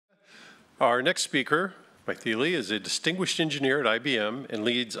Our next speaker, Mythili, is a distinguished engineer at IBM and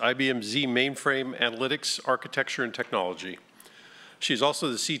leads IBM Z mainframe analytics, architecture, and technology. She's also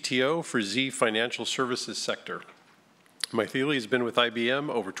the CTO for Z Financial Services sector. Mythili has been with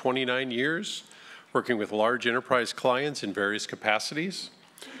IBM over 29 years, working with large enterprise clients in various capacities.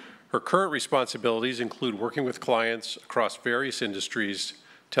 Her current responsibilities include working with clients across various industries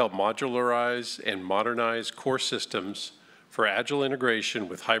to help modularize and modernize core systems for agile integration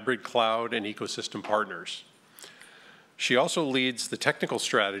with hybrid cloud and ecosystem partners. She also leads the technical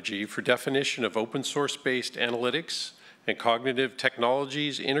strategy for definition of open source-based analytics and cognitive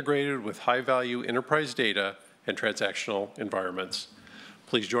technologies integrated with high-value enterprise data and transactional environments.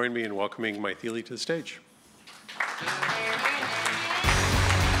 Please join me in welcoming Mythili to the stage.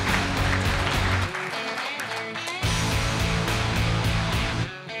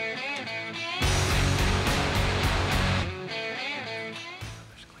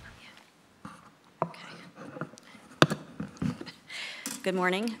 Good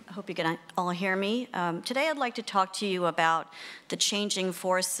morning. I hope you can all hear me. Today I'd like to talk to you about the changing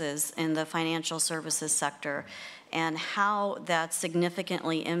forces in the financial services sector and how that's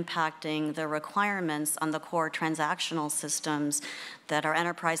significantly impacting the requirements on the core transactional systems that our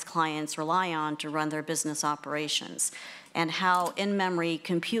enterprise clients rely on to run their business operations, and how in-memory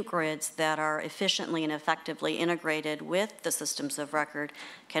compute grids that are efficiently and effectively integrated with the systems of record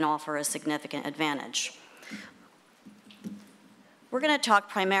can offer a significant advantage. We're going to talk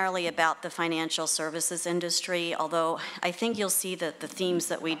primarily about the financial services industry, although I think you'll see that the themes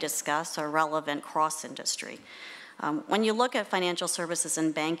that we discuss are relevant cross-industry. When you look at financial services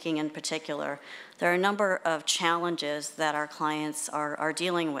and banking in particular, there are a number of challenges that our clients are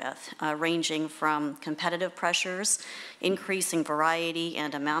dealing with, ranging from competitive pressures, increasing variety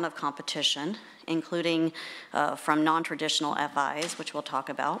and amount of competition, including from non-traditional FIs, which we'll talk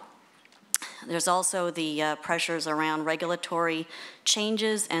about. There's also the pressures around regulatory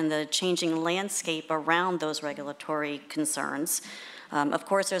changes and the changing landscape around those regulatory concerns. Of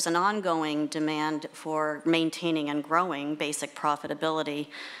course, there's an ongoing demand for maintaining and growing basic profitability,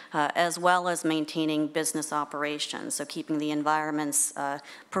 as well as maintaining business operations, so keeping the environments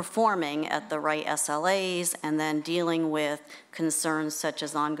performing at the right SLAs and then dealing with concerns such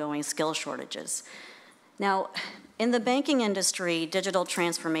as ongoing skill shortages. Now, in the banking industry, digital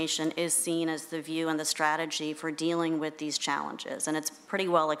transformation is seen as the view and the strategy for dealing with these challenges, and it's pretty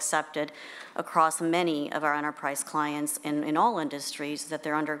well accepted across many of our enterprise clients in all industries that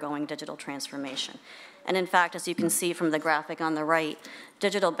they're undergoing digital transformation. And in fact, as you can see from the graphic on the right,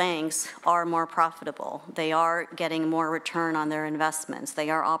 digital banks are more profitable. They are getting more return on their investments.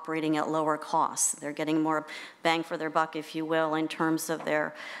 They are operating at lower costs. They're getting more bang for their buck, if you will, in terms of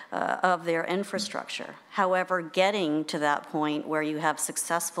their infrastructure. However, getting to that point where you have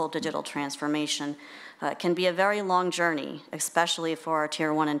successful digital transformation can be a very long journey, especially for our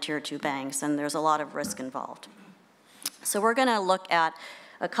Tier 1 and Tier 2 banks, and there's a lot of risk involved. So we're going to look at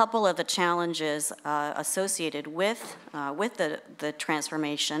a couple of the challenges associated with the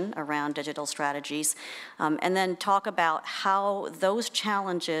transformation around digital strategies, and then talk about how those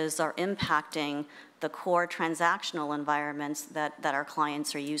challenges are impacting the core transactional environments that our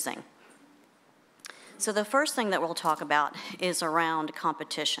clients are using. So the first thing that we'll talk about is around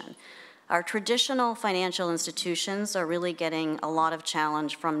competition. Our traditional financial institutions are really getting a lot of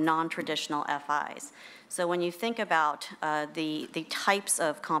challenge from non-traditional FIs. So when you think about the types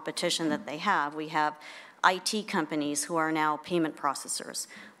of competition that they have, we have IT companies who are now payment processors.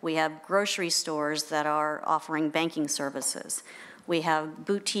 We have grocery stores that are offering banking services. We have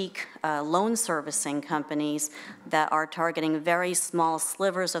boutique loan servicing companies that are targeting very small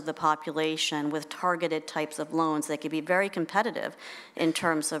slivers of the population with targeted types of loans. They can be very competitive in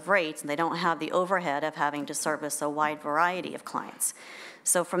terms of rates, and they don't have the overhead of having to service a wide variety of clients.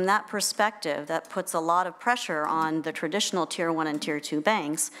 So from that perspective, that puts a lot of pressure on the traditional Tier 1 and Tier 2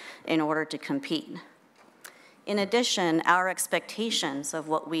 banks in order to compete. In addition, our expectations of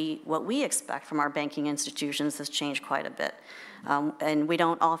what we expect from our banking institutions has changed quite a bit. And we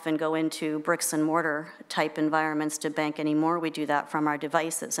don't often go into bricks and mortar type environments to bank anymore. We do that from our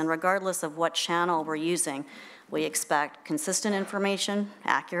devices. And regardless of what channel we're using, we expect consistent information,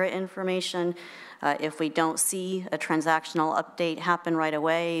 accurate information. If we don't see a transactional update happen right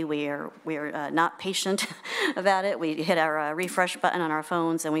away, we are not patient about it. We hit our refresh button on our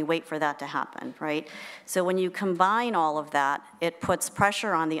phones and we wait for that to happen, right? So when you combine all of that, it puts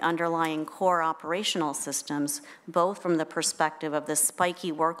pressure on the underlying core operational systems, both from the perspective of the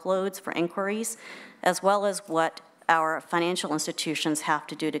spiky workloads for inquiries, as well as what our financial institutions have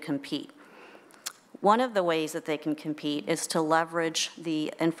to do to compete. One of the ways that they can compete is to leverage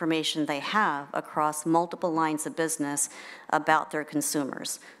the information they have across multiple lines of business about their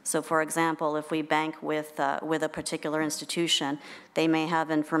consumers. So for example, if we bank with a particular institution, they may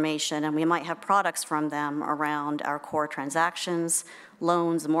have information, and we might have products from them around our core transactions,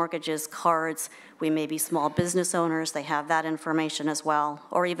 loans, mortgages, cards. We may be small business owners, they have that information as well,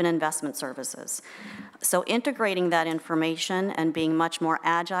 or even investment services. So integrating that information and being much more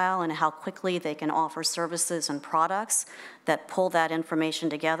agile in how quickly they can offer services and products that pull that information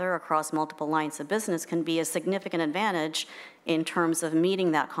together across multiple lines of business can be a significant advantage in terms of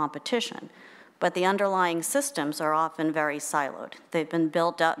meeting that competition. But the underlying systems are often very siloed. They've been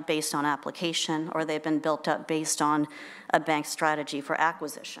built up based on application, or they've been built up based on a bank strategy for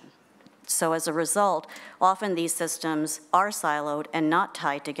acquisition. So as a result, often these systems are siloed and not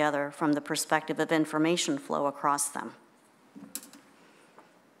tied together from the perspective of information flow across them.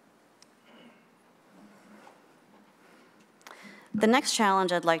 The next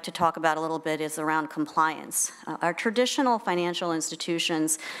challenge I'd like to talk about a little bit is around compliance. Our traditional financial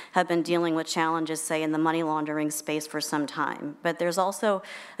institutions have been dealing with challenges, say, in the money laundering space for some time, but there's also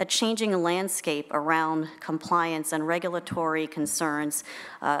a changing landscape around compliance and regulatory concerns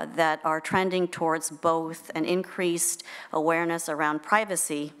that are trending towards both an increased awareness around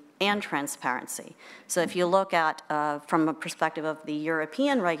privacy and transparency. So if you look at, from a perspective of the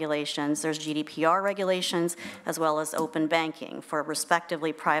European regulations, there's GDPR regulations as well as open banking for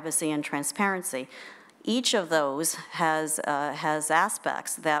respectively privacy and transparency. Each of those has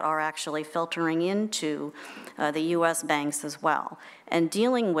aspects that are actually filtering into the US banks as well. And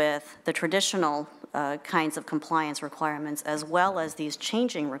dealing with the traditional kinds of compliance requirements as well as these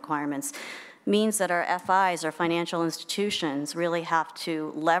changing requirements means that our FIs, our financial institutions, really have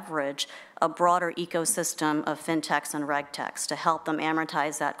to leverage a broader ecosystem of fintechs and regtechs to help them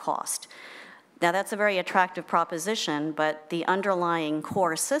amortize that cost. Now, that's a very attractive proposition, but the underlying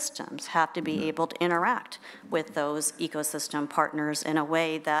core systems have to be able to interact with those ecosystem partners in a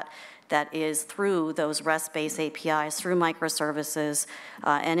way that is through those REST-based APIs, through microservices,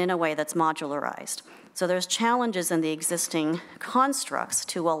 and in a way that's modularized. So there's challenges in the existing constructs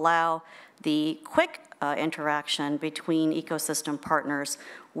to allow the quick interaction between ecosystem partners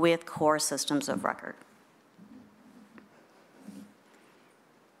with core systems of record.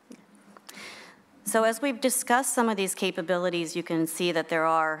 So as we've discussed some of these capabilities, you can see that there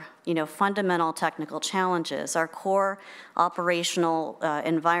are, fundamental technical challenges. Our core operational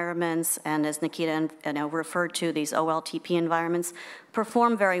environments, and as Nikita referred to, these OLTP environments,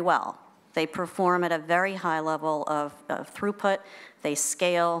 perform very well. They perform at a very high level of throughput. They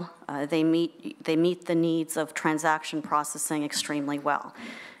scale. They meet the needs of transaction processing extremely well.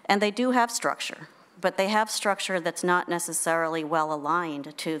 And they do have structure, but they have structure that's not necessarily well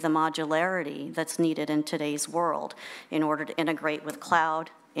aligned to the modularity that's needed in today's world in order to integrate with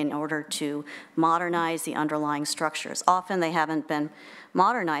cloud, in order to modernize the underlying structures. Often they haven't been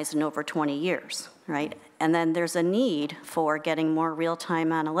modernized in over 20 years, right? And then there's a need for getting more real-time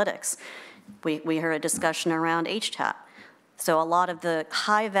analytics. We heard a discussion around HTAP. So a lot of the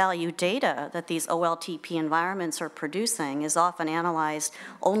high-value data that these OLTP environments are producing is often analyzed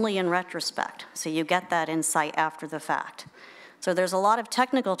only in retrospect. So you get that insight after the fact. So there's a lot of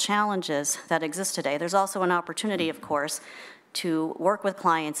technical challenges that exist today. There's also an opportunity, of course, to work with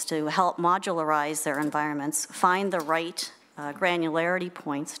clients to help modularize their environments, find the right granularity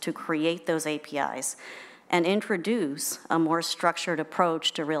points to create those APIs, and introduce a more structured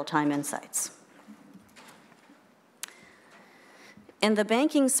approach to real-time insights. In the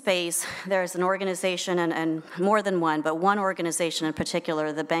banking space, there's an organization, and more than one, but one organization in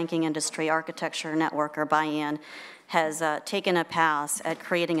particular, the Banking Industry Architecture Network, or BIAN, has taken a pass at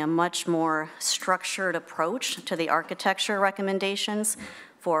creating a much more structured approach to the architecture recommendations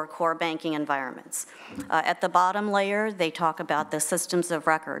for core banking environments. At the bottom layer, they talk about the systems of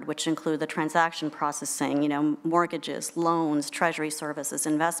record, which include the transaction processing, mortgages, loans, treasury services,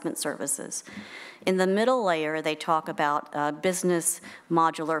 investment services. In the middle layer, they talk about business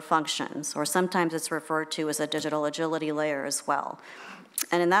modular functions, or sometimes it's referred to as a digital agility layer as well.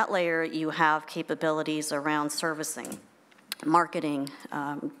 And in that layer, you have capabilities around servicing, marketing,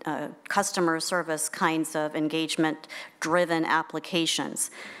 customer service kinds of engagement-driven applications.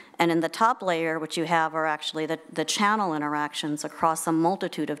 And in the top layer, what you have are actually the channel interactions across a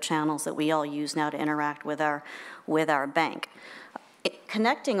multitude of channels that we all use now to interact with our bank.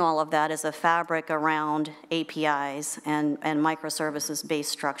 Connecting all of that is a fabric around APIs and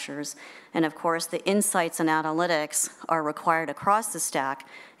microservices-based structures. And of course, the insights and analytics are required across the stack,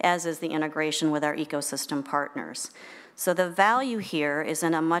 as is the integration with our ecosystem partners. So the value here is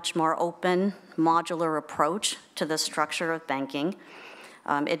in a much more open, modular approach to the structure of banking.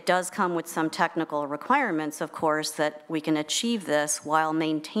 It does come with some technical requirements, of course, that we can achieve this while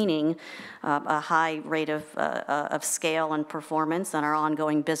maintaining a high rate of scale and performance in our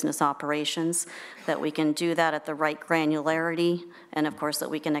ongoing business operations, that we can do that at the right granularity, and of course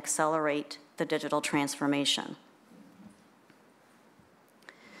that we can accelerate the digital transformation.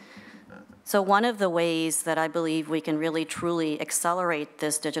 So one of the ways that I believe we can really truly accelerate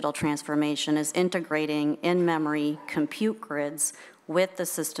this digital transformation is integrating in-memory compute grids with the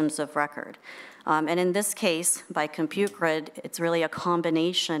systems of record. And in this case, by compute grid, it's really a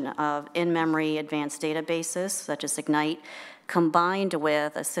combination of in-memory advanced databases, such as Ignite, combined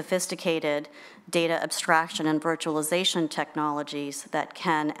with a sophisticated data abstraction and virtualization technologies that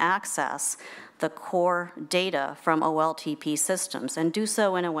can access the core data from OLTP systems and do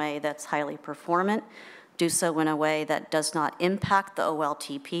so in a way that's highly performant, do so in a way that does not impact the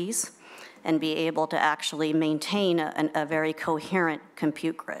OLTPs, and be able to actually maintain a very coherent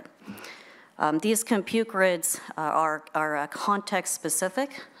compute grid. These compute grids are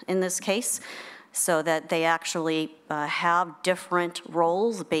context-specific in this case, so that they actually have different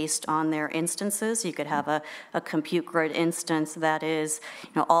roles based on their instances. You could have a compute grid instance that is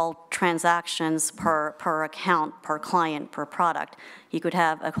all transactions per account, per client, per product. You could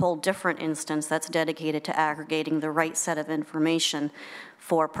have a whole different instance that's dedicated to aggregating the right set of information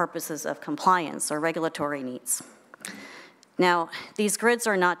for purposes of compliance or regulatory needs. Now, these grids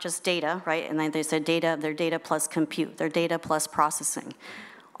are not just data, right? And they said data, they're data plus compute, they're data plus processing.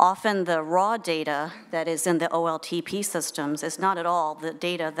 Often the raw data that is in the OLTP systems is not at all the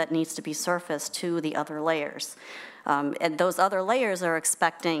data that needs to be surfaced to the other layers. And those other layers are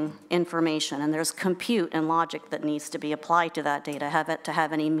expecting information, and there's compute and logic that needs to be applied to that data to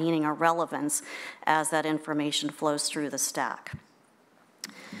have any meaning or relevance as that information flows through the stack.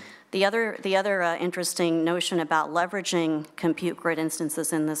 The other interesting notion about leveraging compute grid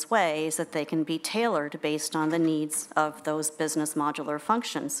instances in this way is that they can be tailored based on the needs of those business modular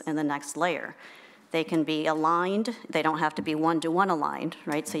functions in the next layer. They can be aligned. They don't have to be one-to-one aligned,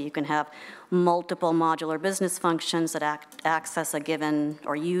 right? So you can have multiple modular business functions that access a given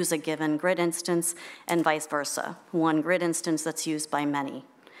or use a given grid instance, and vice versa. One grid instance that's used by many.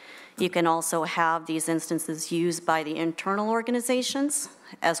 You can also have these instances used by the internal organizations,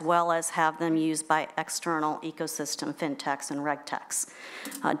 as well as have them used by external ecosystem fintechs and regtechs.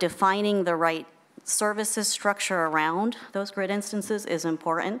 Defining the right services structure around those grid instances is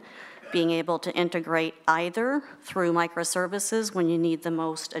important. Being able to integrate either through microservices when you need the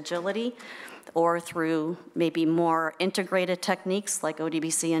most agility, or through maybe more integrated techniques like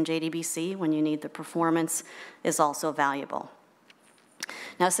ODBC and JDBC when you need the performance, is also valuable.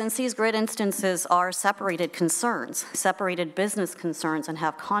 Now, since these grid instances are separated concerns, separated business concerns, and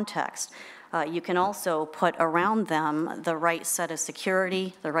have context, you can also put around them the right set of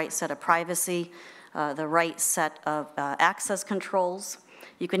security, the right set of privacy, the right set of access controls.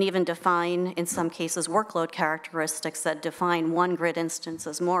 You can even define, in some cases, workload characteristics that define one grid instance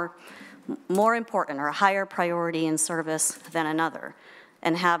as more important or a higher priority in service than another,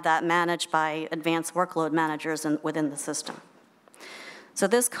 and have that managed by advanced workload managers within the system. So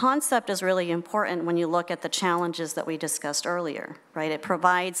this concept is really important when you look at the challenges that we discussed earlier, right? It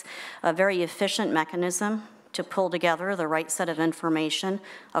provides a very efficient mechanism to pull together the right set of information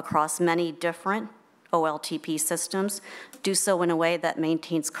across many different OLTP systems, do so in a way that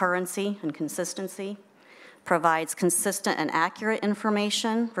maintains currency and consistency, provides consistent and accurate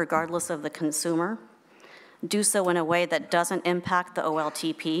information regardless of the consumer, do so in a way that doesn't impact the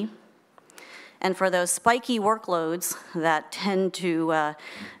OLTP. And for those spiky workloads that tend to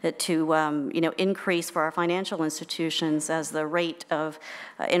increase for our financial institutions as the rate of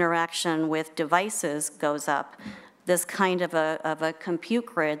interaction with devices goes up, this kind of a compute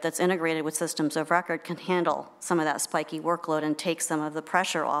grid that's integrated with systems of record can handle some of that spiky workload and take some of the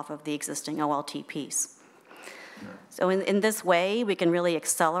pressure off of the existing OLTPs. So in this way, we can really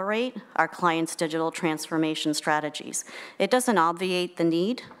accelerate our clients' digital transformation strategies. It doesn't obviate the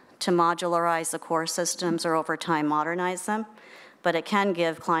need to modularize the core systems or over time modernize them, but it can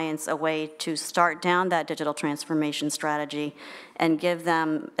give clients a way to start down that digital transformation strategy and give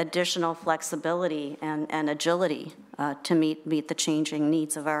them additional flexibility and agility to meet the changing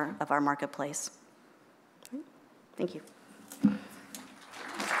needs of our marketplace. Thank you.